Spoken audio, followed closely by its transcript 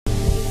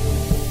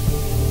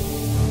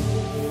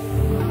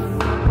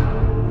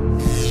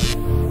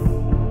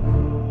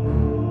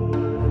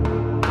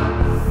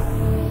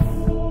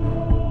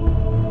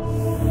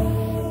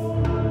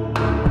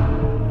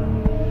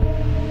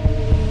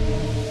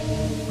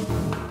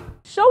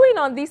Showing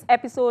on this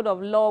episode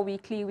of Law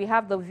Weekly, we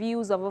have the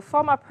views of a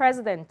former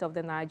president of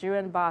the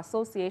Nigerian Bar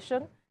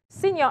Association,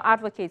 senior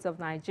advocate of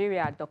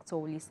Nigeria, Dr.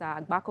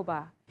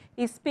 Agbakoba.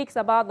 He speaks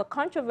about the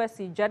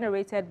controversy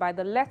generated by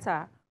the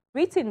letter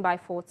written by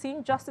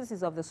 14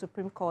 justices of the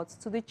Supreme Court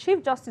to the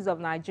Chief Justice of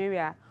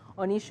Nigeria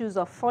on issues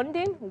of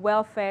funding,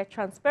 welfare,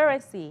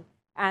 transparency,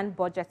 and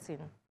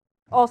budgeting.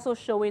 Also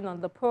showing on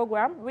the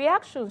program,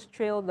 reactions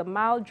trailed the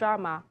mild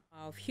drama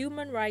of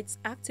human rights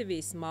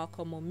activist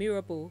Malcolm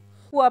Omirabo,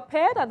 who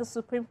appeared at the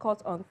Supreme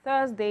Court on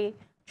Thursday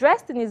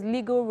dressed in his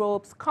legal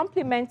robes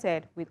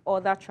complemented with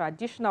other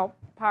traditional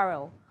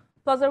apparel,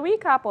 plus a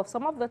recap of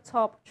some of the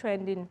top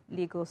trending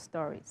legal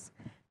stories.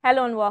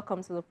 Hello and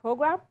welcome to the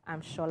program.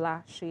 I'm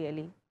Shola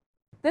Shuyeli.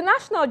 The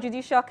National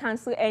Judicial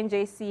Council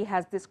NJC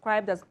has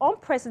described as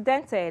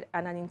unprecedented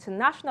and an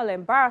international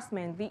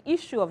embarrassment the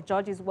issue of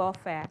judges'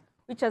 welfare,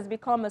 which has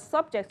become a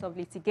subject of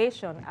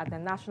litigation at the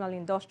National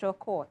Industrial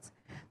Court.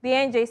 The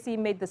NJC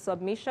made the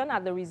submission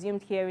at the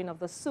resumed hearing of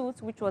the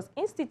suit, which was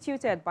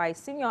instituted by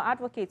Senior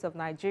Advocate of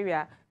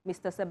Nigeria,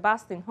 Mr.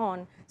 Sebastian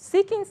Horn,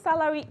 seeking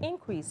salary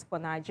increase for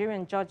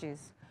Nigerian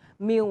judges.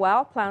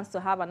 Meanwhile, plans to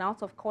have an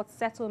out-of-court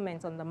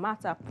settlement on the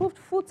matter proved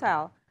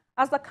futile,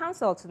 as the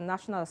Counsel to the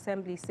National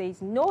Assembly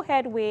says no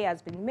headway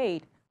has been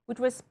made with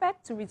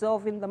respect to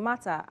resolving the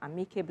matter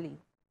amicably.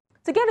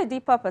 To get a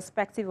deeper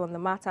perspective on the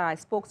matter, I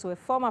spoke to a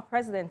former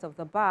president of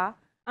the bar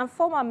and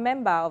former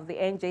member of the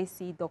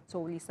NJC, Dr.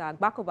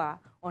 Agbakoba,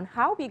 on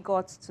how we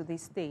got to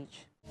this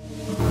stage.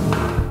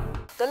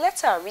 The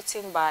letter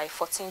written by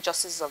 14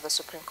 justices of the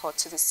Supreme Court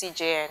to the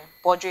CJN,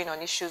 bordering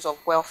on issues of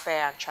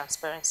welfare and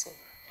transparency,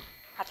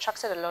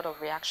 attracted a lot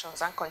of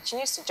reactions and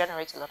continues to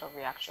generate a lot of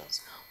reactions.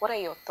 What are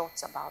your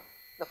thoughts about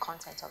the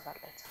content of that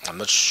letter? I'm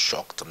not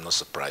shocked, I'm not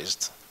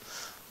surprised.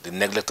 The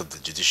neglect of the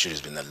judiciary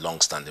has been a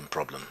long-standing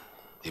problem.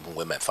 Even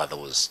when my father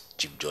was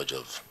Chief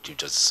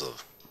Justice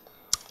of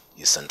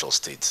his central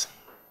state,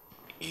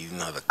 he didn't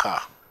have a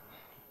car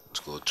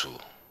to go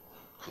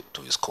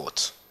to his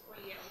court.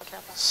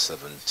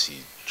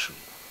 72.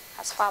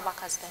 As far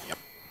back as then? Yep.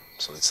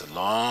 So it's a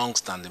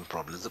long-standing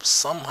problem.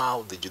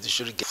 Somehow the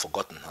judiciary gets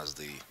forgotten as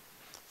the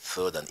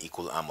third and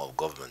equal arm of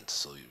government.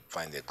 So you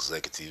find the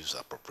executives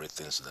appropriate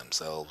things to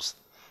themselves,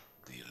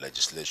 the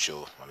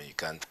legislature. I mean, you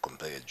can't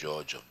compare a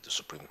judge of the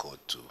Supreme Court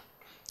to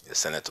a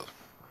senator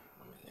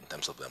in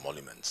terms of their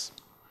emoluments.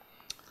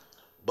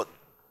 But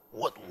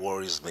what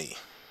worries me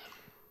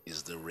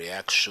is the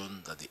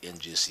reaction that the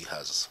NJC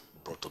has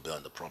brought to bear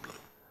on the problem.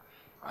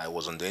 I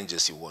was on the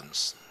NJC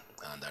once,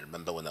 and I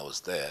remember when I was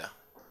there,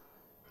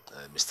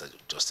 Mr.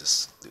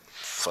 Justice, the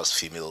first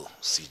female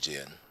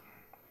CJN,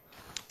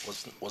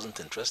 wasn't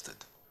interested.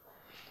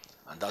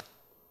 And that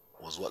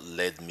was what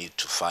led me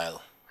to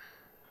file,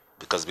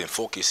 because there have been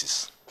 4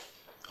 cases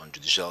on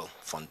judicial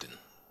funding.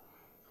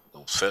 The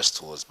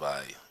first was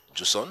by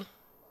Juson.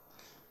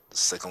 The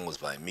second was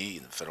by me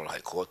in the Federal High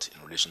Court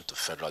in relation to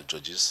federal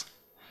judges.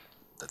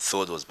 The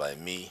third was by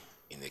me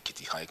in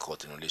Ekiti High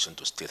Court in relation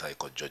to state High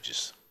Court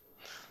judges.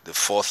 The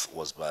fourth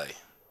was by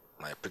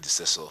my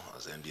predecessor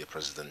as NBA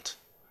president,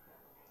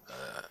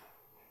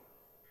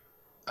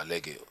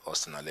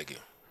 Austin Alege,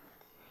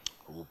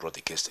 who brought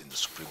the case in the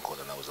Supreme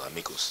Court, and I was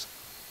amicus.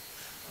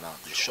 Now,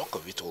 the shock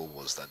of it all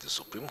was that the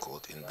Supreme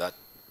Court in that,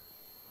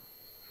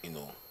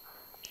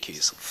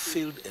 case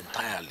failed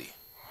entirely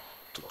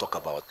to talk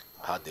about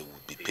how they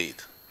would be paid.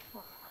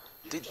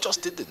 They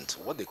just didn't.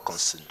 What they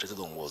concentrated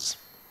on was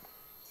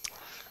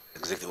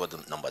Executive Order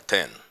number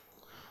 10,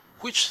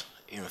 which,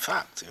 in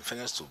fact, in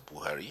fairness to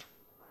Buhari,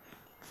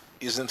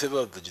 is in favor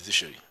of the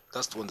judiciary.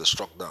 That's the one they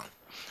struck down.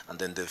 And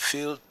then they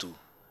failed to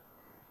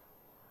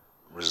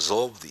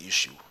resolve the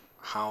issue,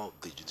 how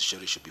the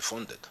judiciary should be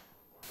funded.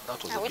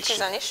 That was which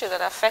is an issue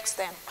that affects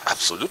them.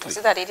 Absolutely. Is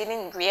it that they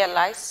didn't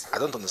realize? I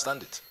don't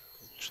understand it.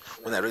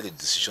 When I read the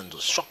decision, it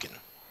was shocking.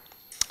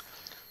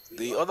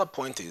 The other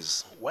point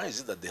is, why is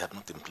it that they have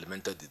not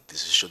implemented the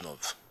decision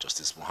of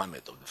Justice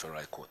Mohammed of the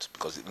Federal High Court?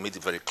 Because it made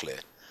it very clear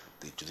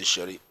the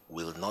judiciary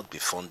will not be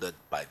funded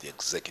by the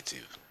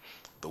executive.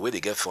 The way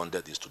they get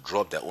funded is to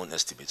drop their own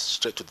estimates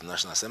straight to the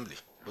National Assembly.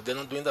 But they're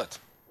not doing that.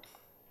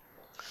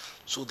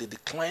 So the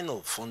decline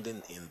of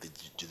funding in the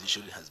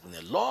judiciary has been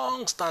a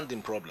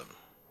long-standing problem.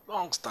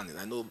 Long-standing.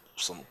 I know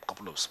a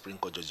couple of Supreme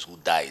Court judges who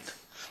died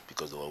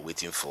because they were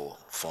waiting for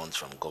funds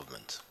from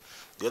government.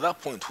 The other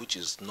point, which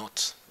is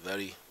not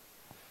very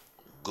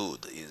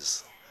good,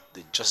 is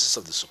the justices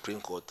of the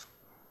Supreme Court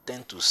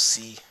tend to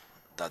see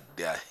that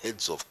their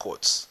heads of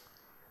courts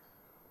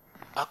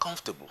are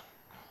comfortable.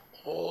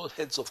 All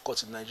heads of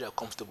courts in Nigeria are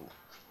comfortable.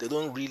 They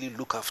don't really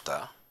look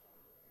after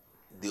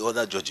the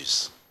other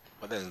judges,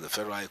 whether in the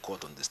Federal High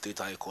Court, on the State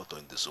High Court, or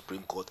in the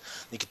Supreme Court.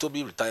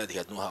 Nikitobi retired, he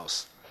had no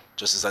house.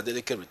 Justice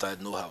Adeleke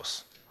retired, no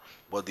house.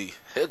 But the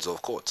heads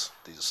of court,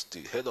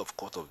 the head of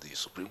court of the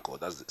Supreme Court,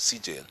 that's the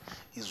CJN,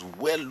 is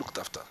well looked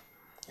after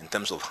in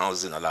terms of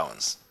housing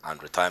allowance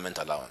and retirement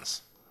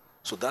allowance.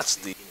 So that's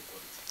the...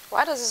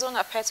 Why does his own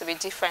appear to be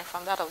different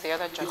from that of the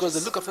other judges? Because they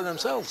look after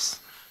themselves.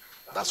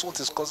 That's what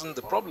is causing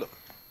the problem.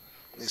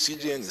 The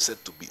CJN is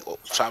said to be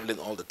traveling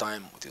all the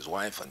time with his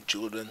wife and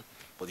children,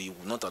 but he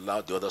will not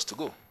allow the others to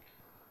go.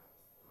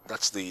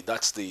 That's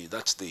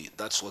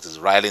what is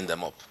riling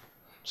them up.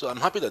 So I'm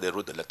happy that they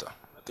wrote the letter.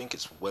 I think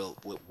it's well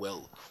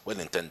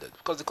intended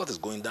because the court is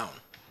going down.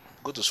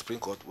 Go to Supreme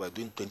Court. We're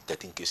doing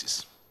 13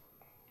 cases.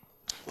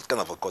 What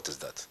kind of a court is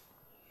that?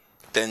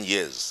 10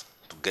 years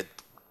to get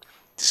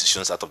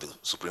decisions out of the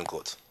Supreme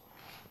Court.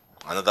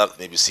 Another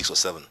maybe 6 or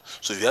 7.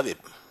 So if you have a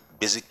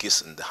basic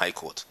case in the High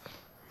Court,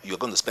 you're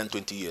going to spend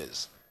 20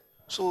 years.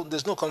 So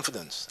there's no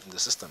confidence in the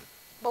system.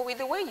 But with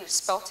the way you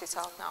spelt it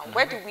out now,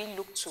 where do we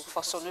look to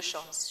for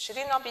solutions? Should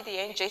it not be the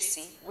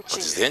NJC, which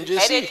is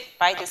headed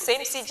by the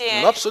same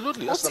CJN, no,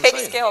 absolutely. who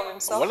takes care of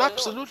himself Well, alone?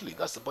 absolutely.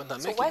 That's the point I'm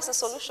making. So where's the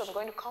solution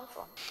going to come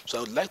from? So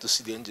I would like to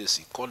see the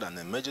NJC call an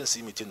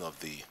emergency meeting of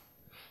the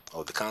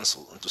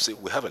council and to say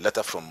we have a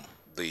letter from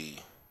the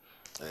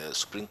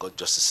Supreme Court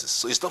justices.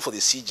 So it's not for the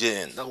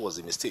CJN. That was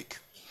a mistake.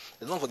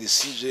 It's not for the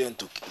CJN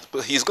to.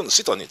 But he's going to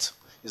sit on it.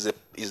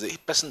 He's a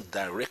person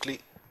directly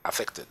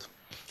affected.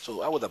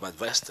 So I would have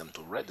advised them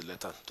to write the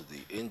letter to the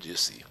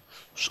NJC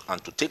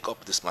and to take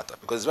up this matter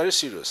because it's very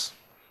serious.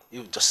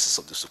 If justices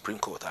of the Supreme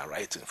Court are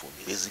writing for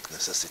basic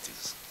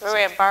necessities,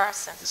 very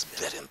embarrassing. It's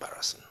very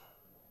embarrassing.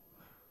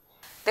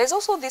 There's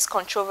also this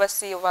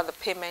controversy over the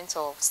payment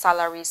of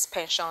salaries,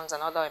 pensions,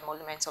 and other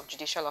emoluments of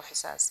judicial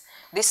officers.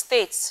 The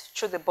states,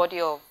 through the body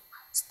of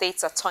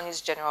states attorneys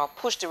general,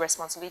 push the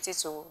responsibility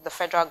to the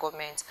federal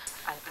government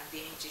and the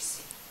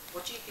NJC.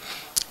 What do you think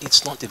about that?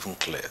 It's not even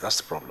clear. That's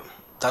the problem.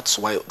 That's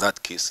why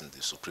that case in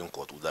the Supreme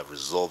Court would have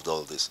resolved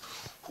all this.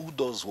 Who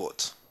does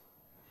what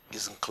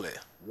isn't clear.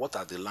 What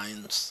are the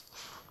lines?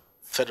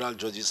 Federal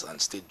judges and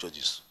state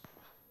judges.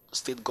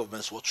 State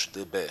governments, what should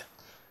they bear?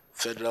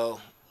 Federal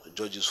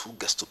judges, who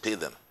gets to pay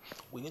them?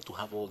 We need to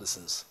have all these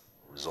things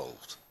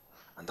resolved.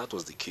 And that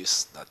was the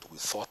case that we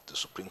thought the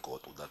Supreme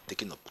Court would have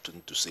taken the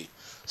opportunity to say,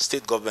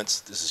 state governments,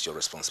 this is your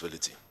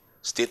responsibility.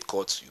 State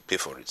courts, you pay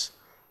for it.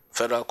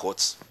 Federal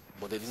courts,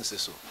 but they didn't say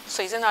so.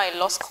 So is it now a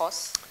lost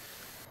cause?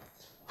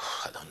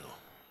 I don't know.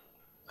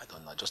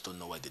 I just don't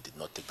know why they did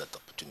not take that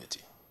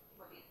opportunity.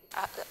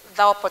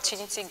 That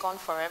opportunity gone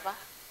forever?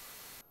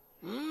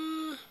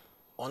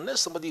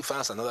 Unless somebody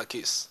files another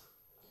case.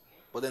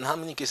 But then how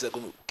many cases are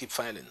going to keep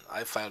filing?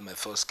 I filed my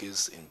first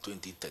case in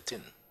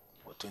 2013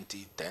 or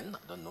 2010,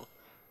 I don't know,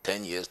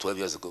 10 years, 12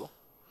 years ago.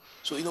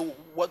 So, you know,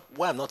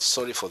 why I'm not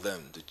sorry for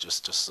them, the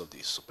justice of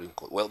the Supreme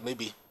Court? Well,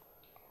 maybe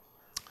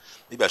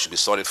I should be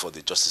sorry for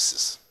the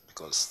justices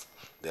because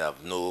they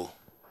have no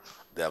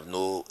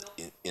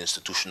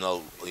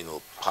institutional,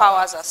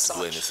 powers as to such.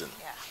 do anything.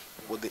 Yeah.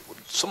 But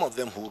some of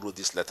them who wrote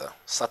this letter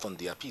sat on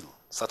the appeal,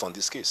 sat on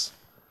this case.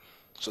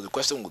 So the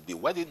question would be,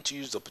 why didn't you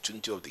use the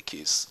opportunity of the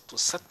case to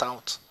set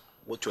out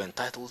what you're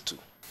entitled to?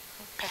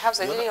 Perhaps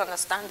they didn't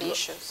understand the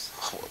issues.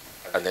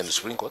 And then the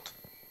Supreme Court?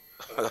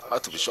 That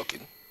had to be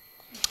shocking.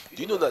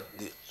 Do you know that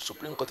the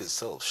Supreme Court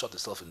itself shot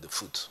itself in the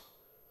foot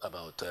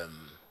about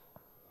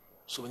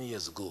so many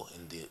years ago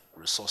in the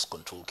resource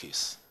control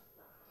case?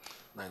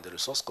 Now, in the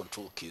resource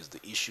control case, the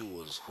issue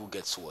was who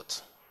gets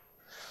what.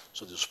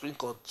 So the Supreme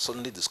Court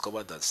suddenly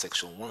discovered that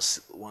Section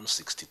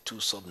 162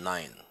 sub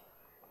 9,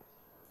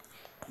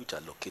 which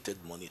allocated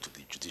money to the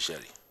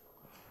judiciary,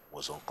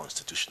 was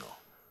unconstitutional.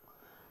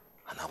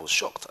 And I was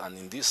shocked. And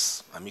in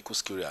this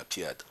amicus curiae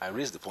appeared, I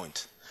raised the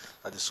point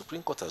that the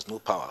Supreme Court has no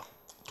power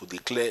to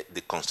declare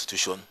the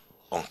Constitution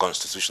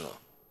unconstitutional.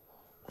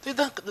 They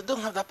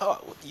don't have that power,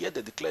 yet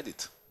they declared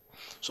it.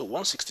 So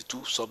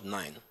 162 sub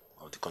 9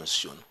 of the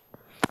Constitution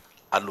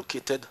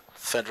allocated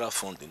federal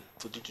funding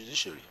to the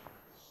judiciary.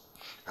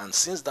 And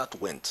since that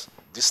went,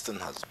 this thing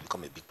has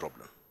become a big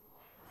problem.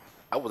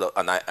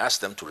 I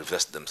asked them to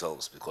reverse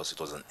themselves because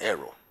it was an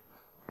error.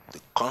 The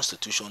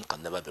Constitution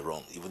can never be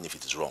wrong, even if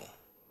it is wrong.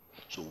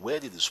 So where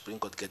did the Supreme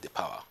Court get the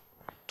power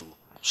to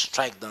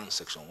strike down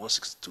Section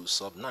 162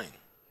 sub 9?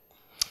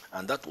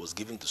 And that was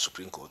giving the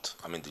Supreme Court,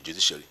 the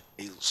judiciary,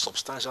 a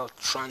substantial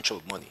tranche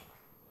of money.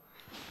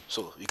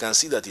 So you can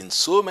see that in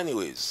so many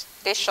ways,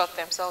 they shot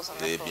themselves on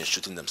the foot. They've been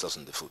shooting themselves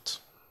in the foot.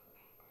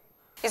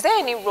 Is there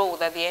any role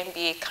that the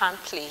NBA can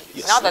play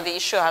now that the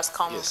issue has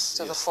come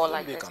to the fore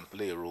like this? The NBA can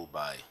play a role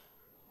by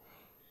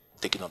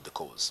taking up the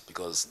cause,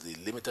 because the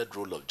limited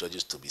role of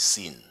judges to be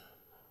seen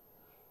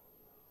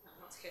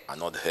and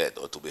not heard,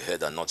 or to be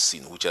heard and not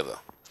seen, whichever.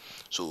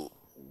 So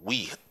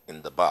we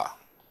in the bar,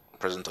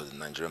 president of the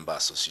Nigerian Bar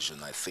Association,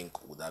 I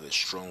think would have a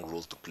strong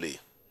role to play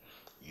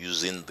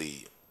using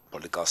the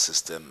political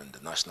system in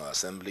the National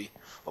Assembly.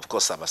 Of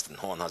course, Sebastian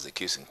Horn has a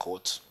case in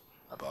court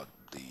about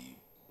the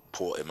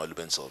poor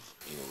emoluments of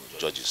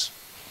judges.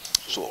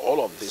 So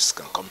all of this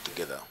can come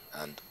together,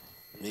 and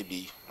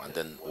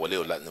then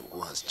Wale Olatne,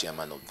 who has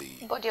chairman of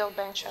the Body of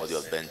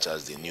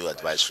Benchers, the new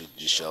advisory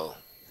judicial.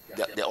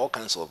 There are all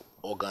kinds of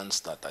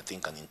organs that I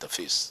think can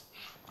interface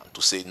and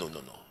to say, no,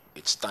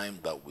 it's time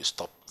that we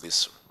stop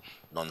this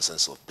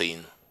nonsense of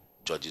paying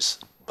judges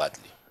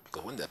badly.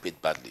 Because when they're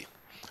paid badly,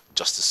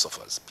 justice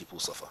suffers, people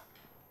suffer.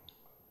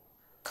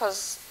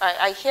 Because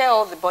I hear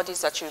all the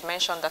bodies that you've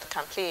mentioned that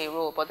can play a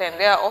role, but then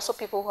there are also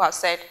people who have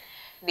said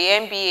the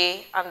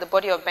NBA and the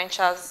body of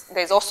benchers,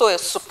 there's also a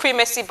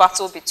supremacy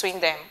battle between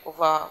them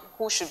over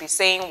who should be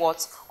saying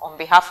what on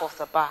behalf of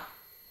the bar.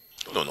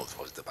 No, not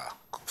for the bar,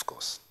 of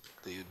course.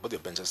 The body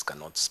of benchers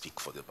cannot speak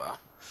for the bar.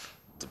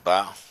 The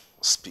bar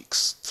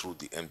speaks through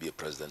the NBA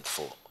president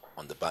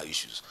on the bar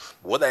issues.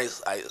 What I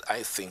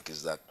think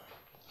is that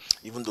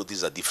even though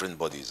these are different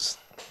bodies,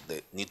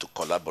 they need to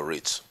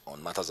collaborate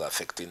on matters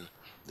affecting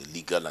the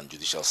legal and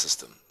judicial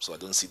system. So I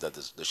don't see that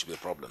there should be a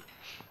problem.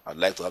 I'd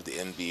like to have the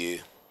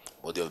NBA,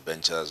 body of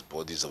benchers,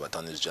 bodies of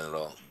attorneys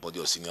general, body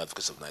of senior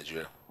advocates of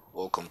Nigeria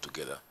all come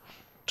together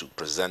to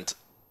present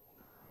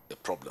a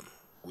problem,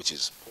 which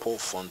is poor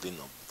funding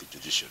of the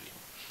judiciary,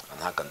 and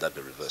how can that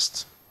be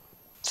reversed?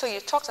 So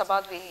you talked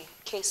about the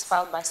case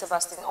filed by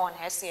Sebastian on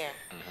SCM.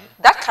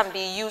 That can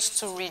be used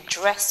to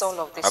redress all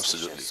of these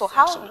Absolutely. issues. So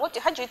how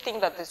do you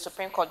think that the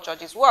Supreme Court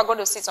judges who are going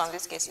to sit on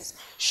these cases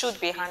should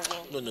be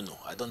handling? No.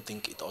 I don't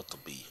think it ought to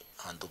be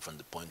handled from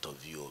the point of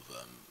view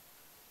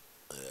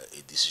of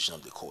a decision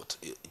of the court.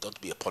 It ought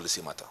to be a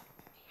policy matter.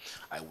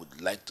 I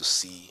would like to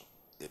see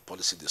a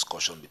policy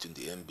discussion between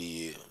the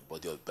NBA,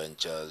 body of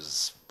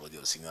benchers, body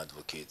of senior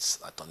advocates,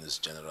 attorneys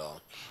general,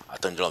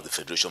 attorney general of the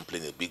federation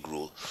playing a big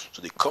role.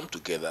 So they come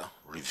together,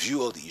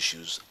 review all the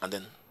issues, and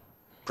then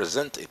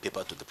present a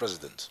paper to the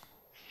president.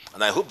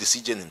 And I hope the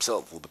CJN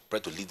himself will be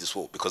prepared to lead this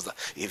war, because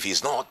if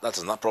he's not,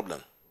 that's not a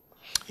problem.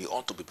 He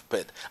ought to be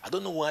prepared. I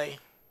don't know why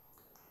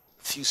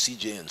few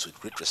CJNs, with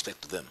great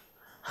respect to them,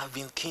 have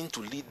been keen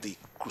to lead the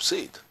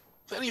crusade.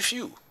 Very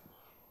few.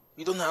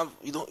 You don't have,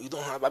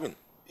 I mean,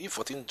 if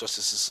 14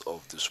 justices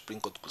of the Supreme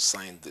Court could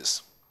sign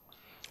this,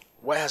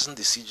 why hasn't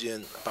the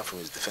CJN, apart from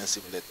his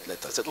defensive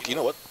letter, said, okay, you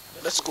know what,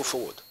 let's go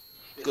forward?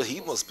 Because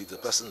he must be the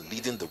person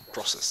leading the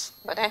process.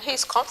 But then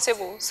he's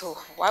comfortable, so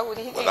why would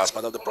he? Well, that's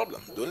part of the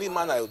problem. The only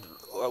man I would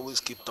always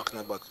keep talking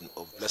about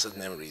of blessed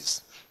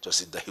memories,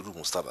 Justice Dahiru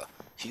Mustafa.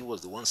 He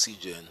was the one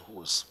CJN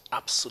who was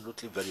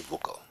absolutely very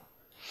vocal.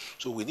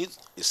 So we need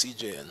a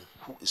CJN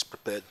who is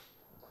prepared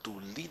to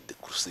lead the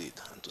crusade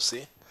and to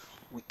say,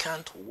 we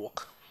can't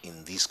walk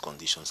in these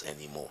conditions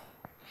anymore.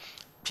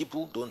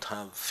 People don't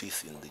have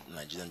faith in the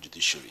Nigerian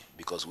judiciary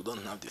because we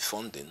don't have the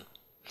funding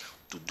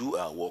to do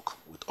our work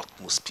with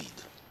utmost speed.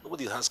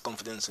 Nobody has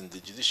confidence in the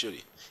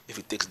judiciary if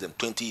it takes them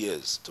 20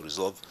 years to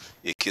resolve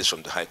a case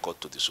from the High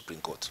Court to the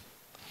Supreme Court.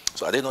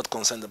 So are they not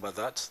concerned about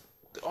that?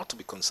 They ought to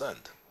be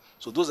concerned.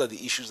 So those are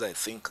the issues I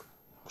think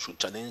should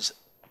challenge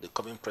the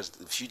coming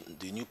president,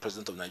 the new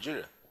president of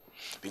Nigeria.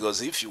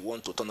 Because if you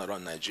want to turn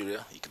around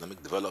Nigeria,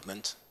 economic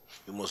development,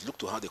 you must look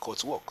to how the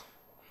courts work.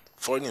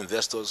 Foreign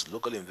investors,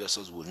 local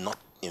investors will not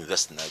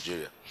invest in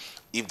Nigeria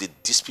if the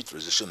dispute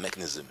resolution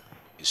mechanism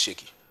is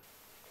shaky.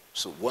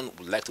 So one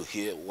would like to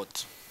hear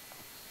what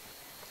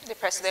the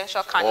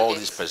presidential candidates, all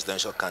these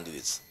presidential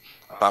candidates,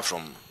 apart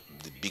from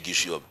the big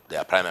issue of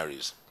their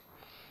primaries,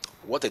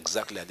 what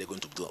exactly are they going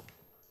to do?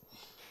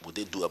 Would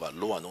they do about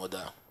law and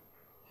order,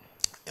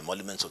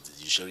 emoluments of the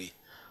judiciary,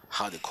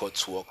 how the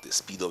courts work, the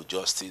speed of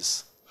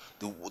justice,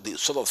 the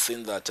sort of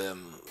thing that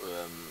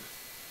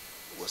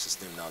what's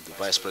his name now, the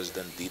vice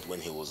president did when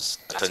he was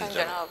Attorney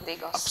General of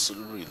Lagos.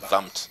 Absolutely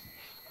revamped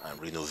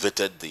and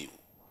renovated the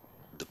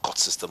court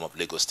system of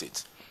Lagos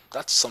State.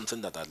 That's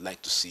something that I'd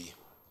like to see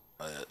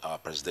our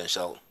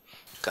presidential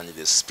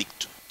candidates speak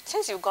to.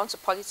 Since you've gone to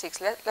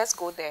politics, let's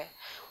go there.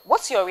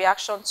 What's your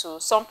reaction to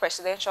some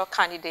presidential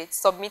candidates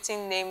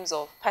submitting names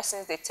of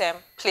persons they term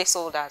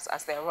placeholders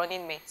as their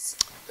running mates?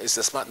 It's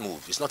a smart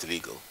move. It's not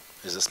illegal.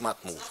 It's a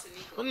smart move.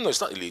 No,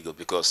 it's not illegal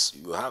because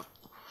you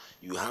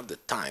have the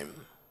time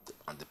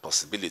and the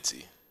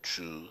possibility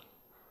to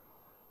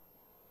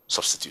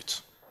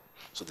substitute.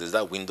 So there's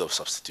that window of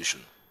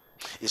substitution.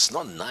 It's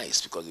not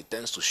nice because it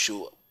tends to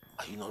show,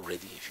 are you not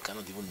ready? If you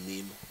cannot even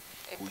name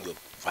who your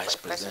vice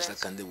presidential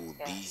candidate will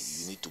be,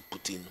 you need to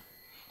put in,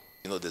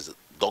 there's a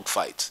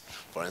dogfight.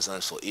 For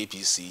instance, for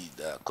APC,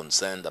 they're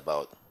concerned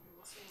about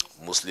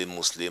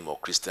Muslim or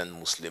Christian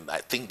Muslim. I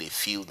think they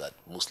feel that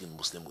Muslim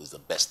is the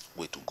best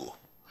way to go.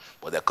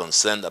 But they're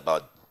concerned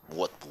about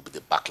what will be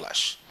the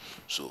backlash.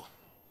 So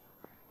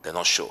they're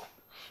not sure.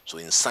 So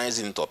in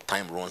sizing it up,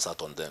 time runs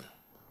out on them.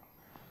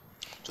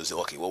 So they say,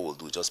 okay, what we'll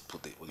do, just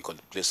put what you call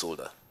it,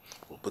 placeholder.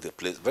 We'll put a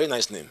place, very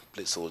nice name,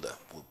 placeholder.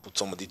 We'll put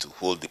somebody to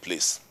hold the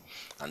place.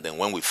 And then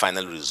when we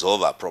finally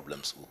resolve our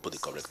problems, we'll put the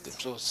correct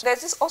name. So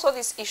there's also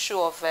this issue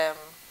of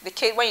the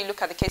case, when you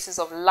look at the cases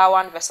of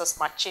Lawan versus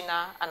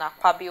Machina and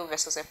Akpabio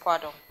versus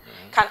Ecuador.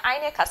 Can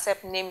INEC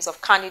accept names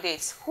of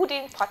candidates who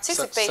didn't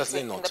participate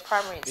in the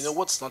primaries? You know,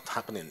 what's not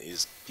happening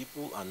is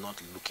people are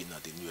not looking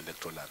at the new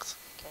electoral act.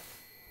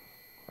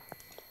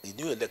 The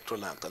new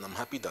electoral act, and I'm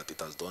happy that it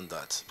has done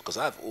that, because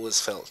I've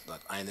always felt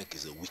that INEC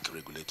is a weak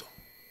regulator.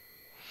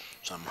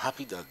 So I'm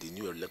happy that the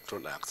new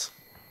electoral act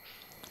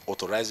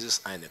authorizes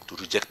INEC to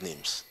reject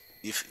names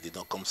if it did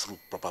not come through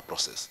proper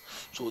process.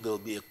 So there will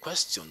be a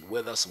question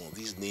whether some of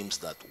these names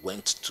that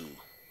went to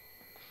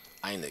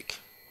INEC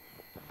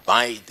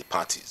by the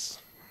parties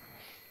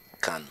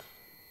can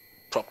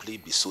properly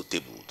be so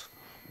tabled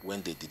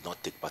when they did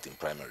not take part in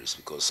primaries,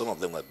 because some of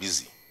them were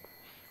busy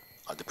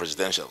at the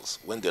presidentials.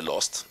 When they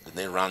lost, they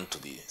then ran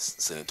to the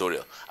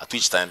senatorial, at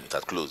which time it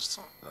had closed.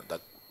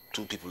 That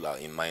two people are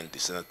in mind, the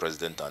Senate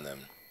President and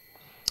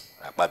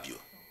Akpabio.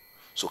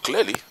 So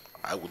clearly,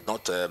 I would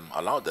not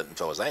allow them.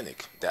 If I was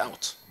INEC, they're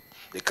out.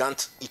 They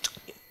can't eat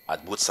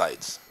at both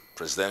sides.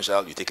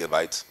 Presidential, you take a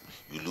bite,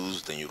 you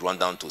lose, then you run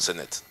down to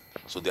Senate.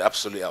 So they're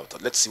absolutely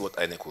out. Let's see what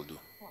INEC will do.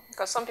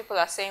 Because some people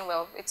are saying,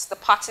 well, it's the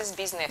party's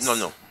business.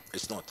 No,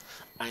 it's not.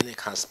 INEC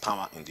has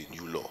power in the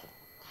new law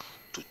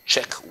to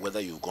check whether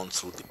you've gone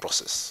through the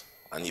process.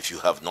 And if you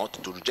have not,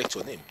 to reject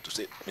your name, to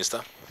say,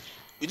 mister,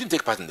 you didn't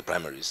take part in the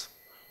primaries.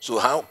 So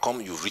how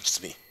come you've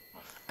reached me?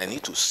 I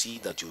need to see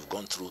that you've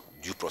gone through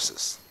due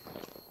process,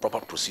 proper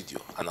procedure.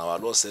 And our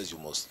law says you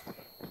must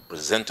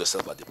present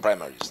yourself at the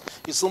primaries.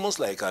 It's almost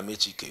like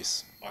Amechi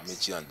case. Yes.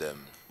 Amechi and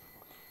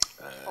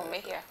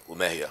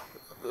Umehia.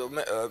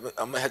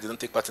 Umehia didn't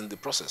take part in the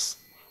process,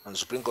 and the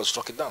Supreme Court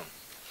struck it down.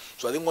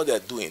 So I think what they're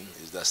doing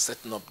is they're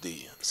setting up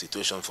the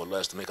situation for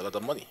lawyers to make a lot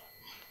of money.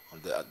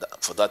 And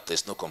for that,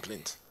 there's no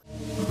complaint.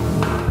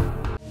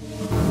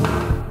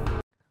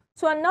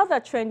 To another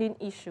trending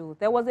issue,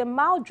 there was a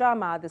mild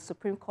drama at the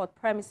Supreme Court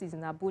premises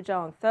in Abuja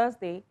on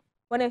Thursday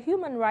when a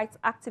human rights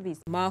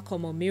activist,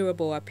 Malcolm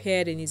Omirabo,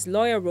 appeared in his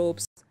lawyer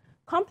robes,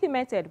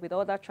 complemented with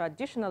other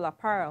traditional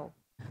apparel.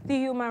 The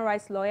human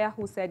rights lawyer,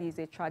 who said he's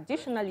a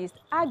traditionalist,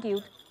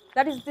 argued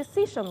that his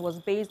decision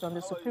was based on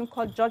the Supreme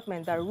Court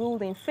judgment that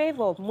ruled in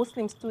favor of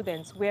Muslim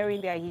students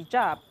wearing their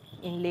hijab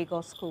in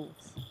Lagos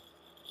schools.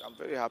 I'm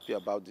very happy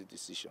about the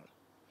decision.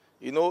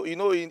 This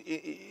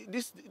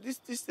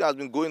has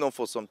been going on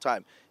for some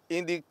time.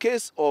 In the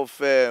case of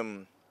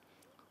the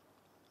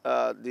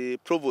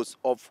provost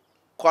of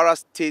Kwara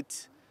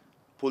State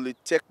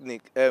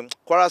Polytechnic,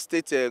 Kwara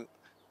State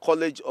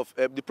College of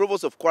the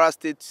provost of Kwara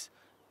State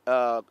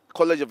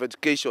College of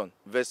Education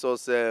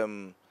versus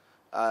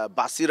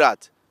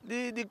Basirat,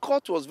 the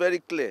court was very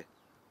clear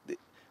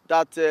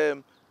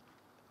that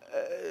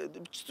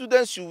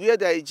students should wear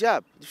their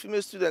hijab, the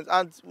female students,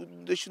 and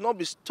they should not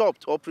be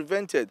stopped or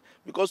prevented,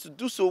 because to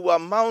do so will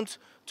amount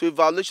to a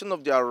violation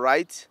of their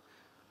right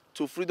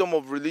to freedom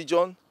of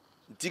religion,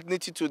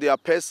 dignity to their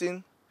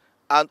person,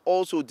 and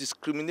also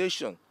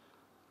discrimination.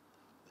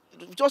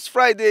 Just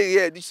Friday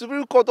here, the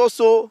Supreme Court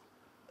also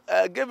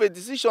gave a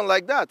decision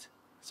like that.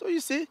 So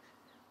you see,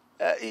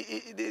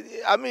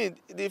 I mean,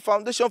 the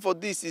foundation for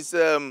this is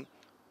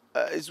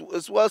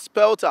well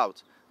spelled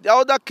out. There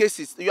are other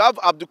cases. You have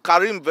Abdul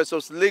Karim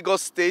versus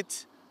Lagos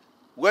State,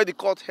 where the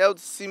court held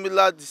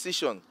similar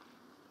decision.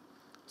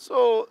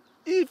 So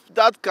if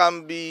that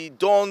can be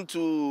done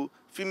to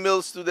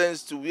female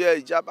students to wear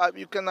hijab,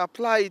 you can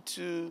apply it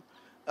to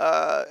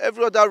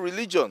every other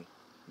religion.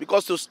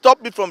 Because to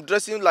stop me from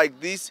dressing like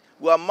this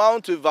will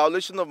amount to a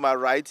violation of my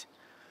right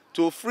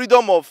to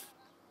freedom of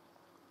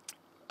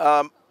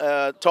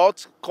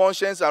thought,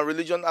 conscience, and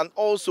religion, and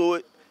also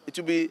it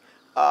will be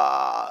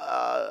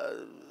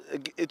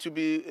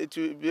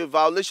a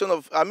violation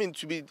of,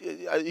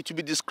 it will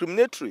be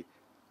discriminatory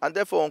and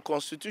therefore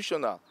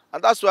unconstitutional.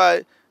 And that's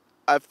why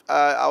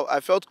I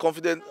felt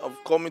confident of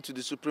coming to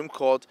the Supreme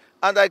Court,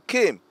 and I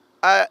came.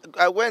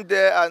 I went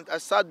there and I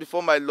sat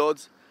before my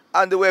lords,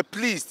 and they were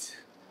pleased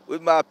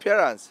with my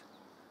appearance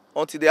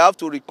until they have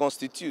to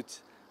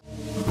reconstitute.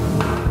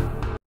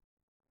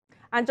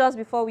 And just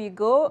before we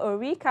go, a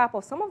recap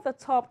of some of the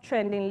top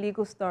trending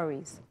legal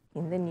stories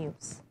in the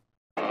news.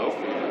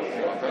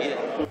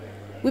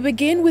 We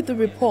begin with the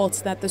report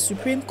that the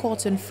Supreme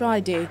Court on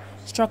Friday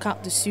struck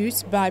out the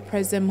suit by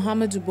President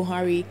Muhammadu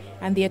Buhari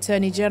and the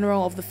Attorney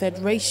General of the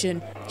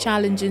Federation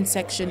challenging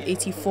Section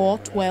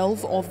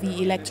 84(12) of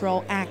the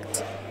Electoral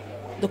Act.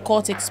 The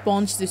court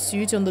expunged the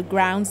suit on the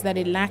grounds that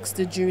it lacks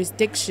the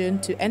jurisdiction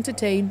to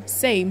entertain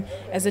same,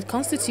 as it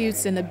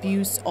constitutes an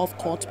abuse of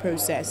court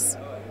process.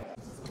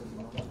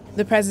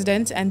 The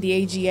President and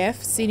the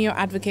AGF, Senior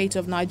Advocate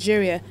of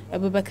Nigeria,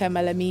 Abubakar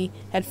Malami,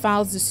 had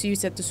filed the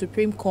suit at the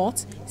Supreme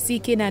Court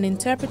seeking an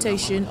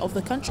interpretation of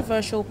the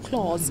controversial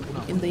clause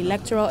in the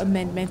Electoral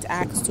Amendment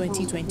Act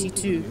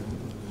 2022.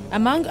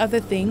 Among other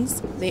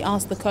things, they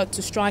asked the court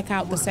to strike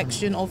out the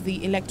section of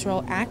the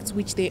Electoral Act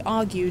which they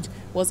argued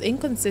was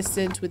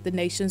inconsistent with the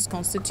nation's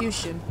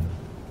constitution.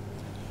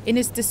 In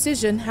its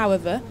decision,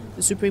 however,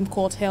 the Supreme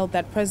Court held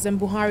that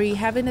President Buhari,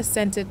 having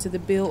assented to the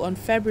bill on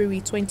February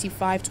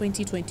 25,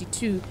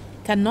 2022,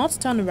 cannot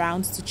turn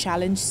around to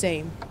challenge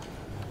same.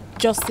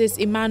 Justice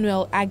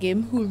Emmanuel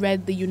Agim, who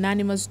read the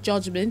unanimous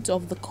judgment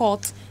of the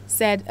court,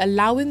 said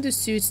allowing the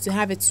suit to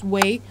have its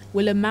way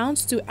will amount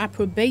to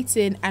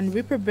approbating and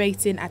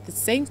reprobating at the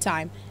same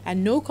time,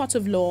 and no court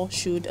of law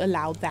should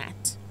allow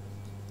that.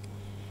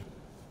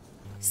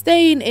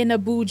 Staying in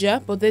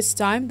Abuja, but this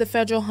time the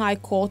Federal High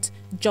Court,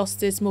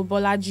 Justice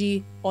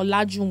Mobolaji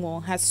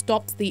Olajuwon has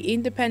stopped the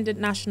Independent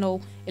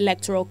National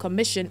Electoral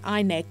Commission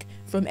 (INEC)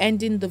 from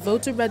ending the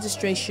voter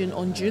registration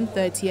on June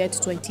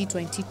 30th,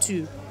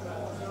 2022.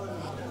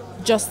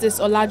 Justice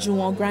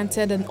Olajuwon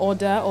granted an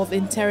order of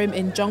interim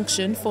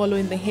injunction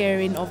following the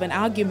hearing of an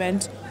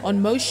argument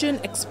on motion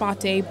ex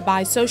parte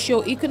by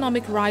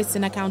Socio-Economic Rights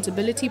and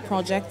Accountability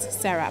Project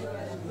 (SERAP).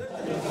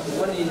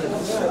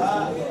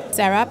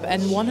 Serap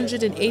and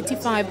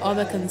 185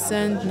 other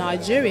concerned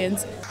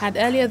Nigerians had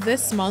earlier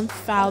this month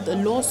filed a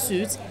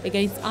lawsuit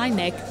against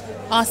INEC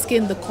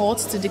asking the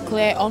courts to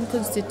declare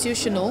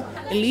unconstitutional,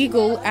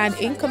 illegal and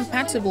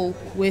incompatible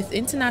with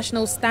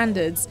international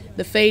standards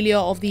the failure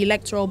of the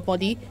electoral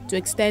body to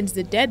extend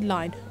the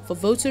deadline for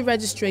voter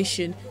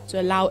registration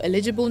to allow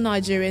eligible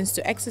Nigerians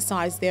to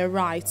exercise their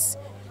rights.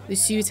 The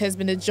suit has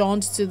been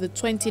adjourned to the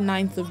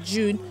 29th of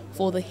June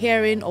for the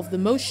hearing of the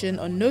motion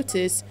on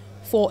notice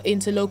for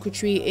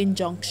interlocutory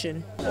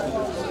injunction.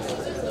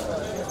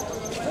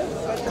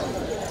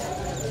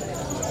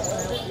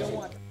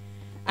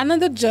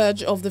 Another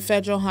judge of the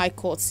Federal High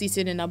Court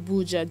sitting in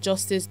Abuja,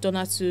 Justice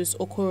Donatus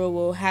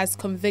Okorowo, has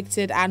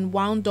convicted and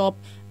wound up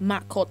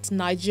Makot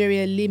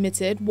Nigeria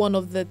Limited, one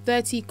of the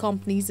 30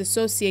 companies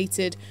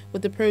associated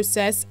with the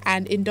Process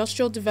and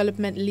Industrial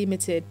Development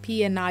Limited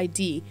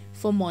 (PNID)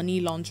 for money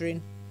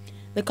laundering.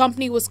 The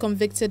company was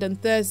convicted on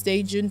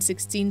Thursday, June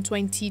 16,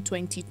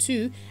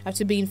 2022,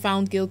 after being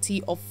found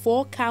guilty of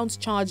 4-count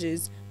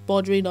charges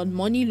bordering on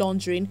money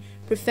laundering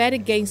preferred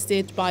against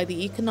it by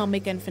the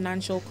Economic and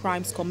Financial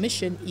Crimes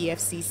Commission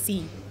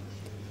 (EFCC).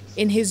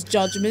 In his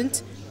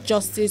judgment,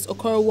 Justice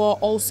Okorowo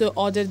also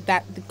ordered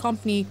that the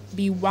company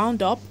be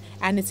wound up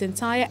and its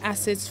entire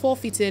assets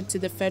forfeited to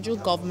the federal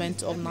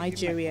government of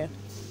Nigeria.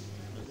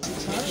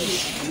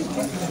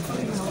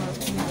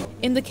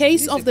 In the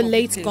case of the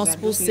late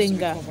gospel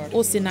singer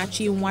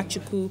Osinachi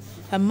Nwachukwu,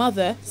 her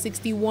mother,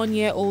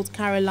 61-year-old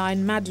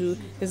Caroline Madu,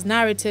 has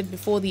narrated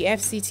before the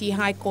FCT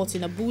High Court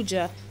in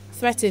Abuja,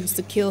 threatens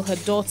to kill her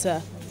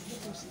daughter.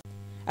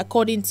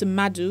 According to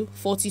Madu,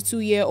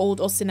 42-year-old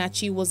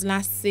Osinachi was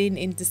last seen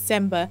in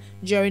December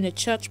during a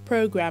church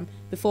program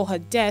before her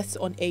death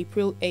on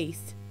April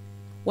 8th.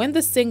 When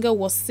the singer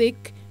was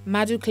sick,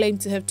 Madu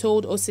claimed to have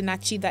told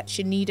Osinachi that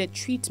she needed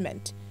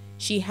treatment.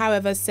 She,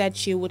 however, said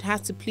she would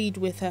have to plead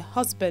with her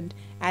husband,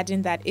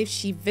 adding that if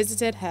she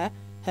visited her,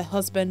 her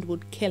husband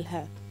would kill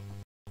her.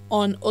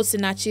 On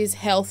Osinachi's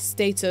health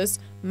status,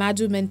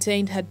 Madu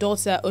maintained her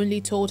daughter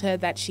only told her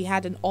that she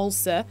had an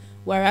ulcer,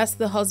 whereas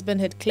the husband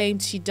had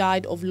claimed she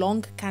died of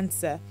lung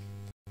cancer.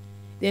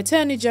 The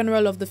Attorney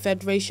General of the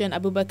Federation,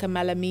 Abubakar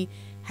Malami,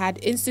 had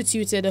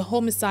instituted a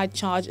homicide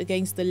charge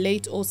against the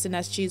late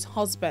Osinachi's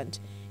husband.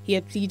 He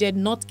had pleaded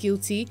not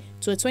guilty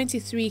to a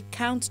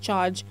 23-count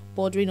charge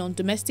bordering on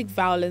domestic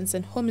violence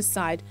and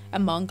homicide,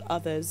 among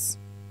others.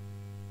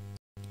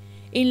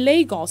 In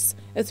Lagos,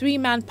 a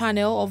 3-man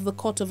panel of the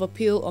Court of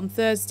Appeal on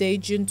Thursday,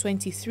 June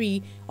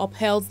 23,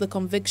 upheld the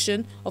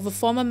conviction of a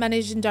former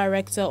managing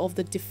director of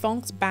the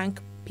defunct bank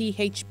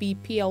PHB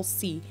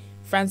PLC,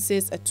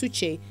 Francis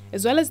Atuche,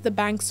 as well as the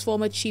bank's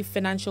former chief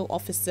financial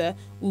officer,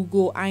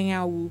 Ugo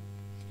Anyanwu.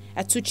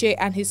 Atuche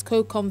and his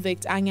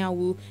co-convict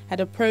Anyanwu had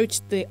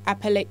approached the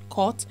appellate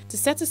court to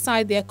set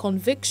aside their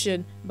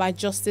conviction by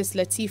Justice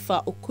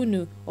Latifa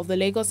Okunu of the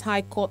Lagos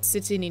High Court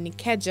sitting in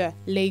Ikeja,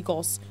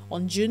 Lagos,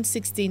 on June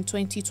 16,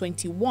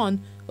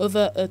 2021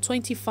 over a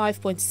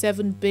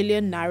 25.7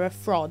 billion naira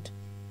fraud.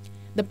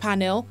 The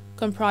panel,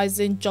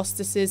 comprising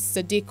Justices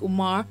Sadiq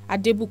Umar,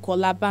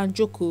 Adebukola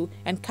Banjoko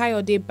and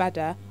Kayode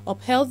Bada,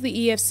 upheld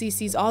the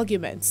EFCC's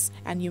arguments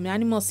and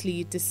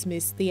unanimously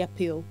dismissed the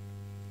appeal.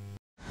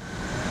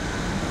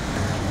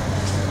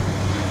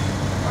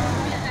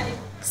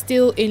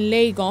 Still in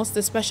Lagos,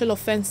 the Special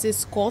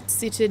Offences Court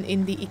sitting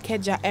in the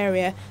Ikeja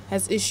area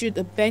has issued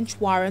a bench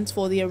warrant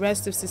for the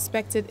arrest of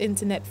suspected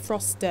internet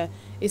fraudster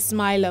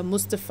Ismaila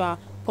Mustafa,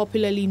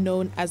 popularly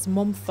known as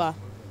Momfa.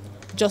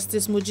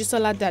 Justice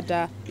Mojisola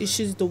Dada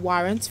issues the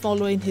warrant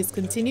following his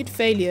continued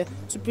failure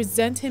to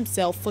present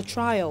himself for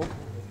trial.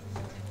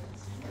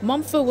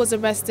 Momfa was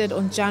arrested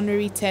on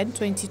January 10,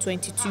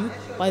 2022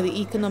 by the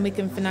Economic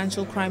and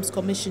Financial Crimes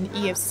Commission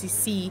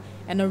 (EFCC)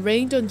 and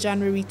arraigned on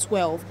January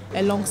 12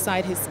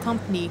 alongside his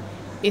company,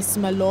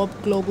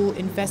 Ismalob Global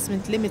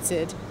Investment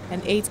Limited,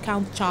 an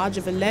 8-count charge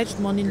of alleged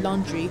money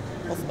laundering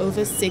of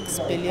over 6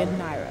 billion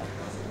naira.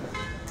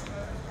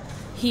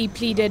 He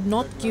pleaded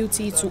not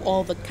guilty to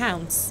all the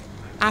counts.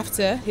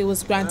 After he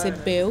was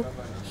granted bail,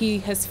 he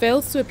has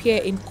failed to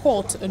appear in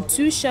court on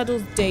 2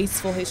 scheduled dates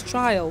for his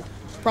trial,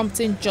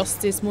 prompting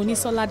Justice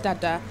Monisola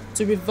Dada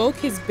to revoke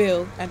his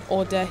bail and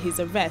order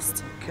his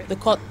arrest. The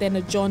court then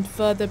adjourned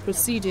further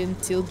proceeding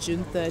till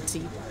June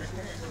 30.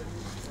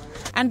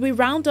 And we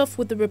round off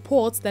with the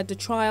report that the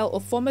trial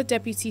of former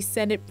Deputy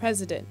Senate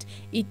President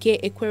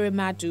Ike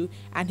Ekweremadu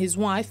and his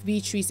wife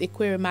Beatrice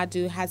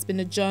Ekweremadu has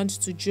been adjourned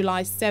to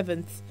July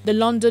 7th. The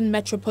London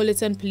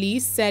Metropolitan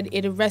Police said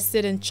it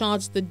arrested and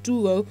charged the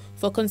duo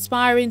for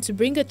conspiring to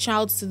bring a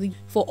child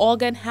for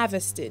organ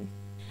harvesting.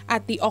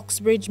 At the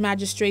Oxbridge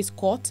Magistrates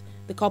Court,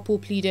 the couple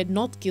pleaded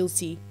not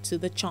guilty to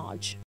the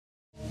charge.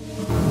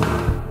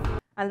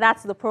 And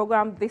that's the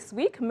program this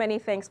week. Many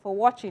thanks for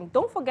watching.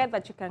 Don't forget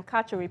that you can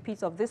catch a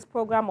repeat of this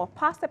program or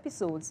past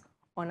episodes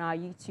on our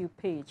YouTube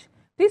page.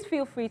 Please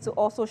feel free to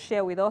also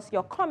share with us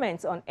your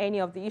comments on any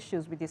of the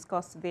issues we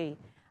discussed today.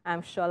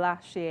 I'm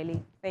Shola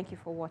Shirley. Thank you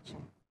for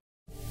watching.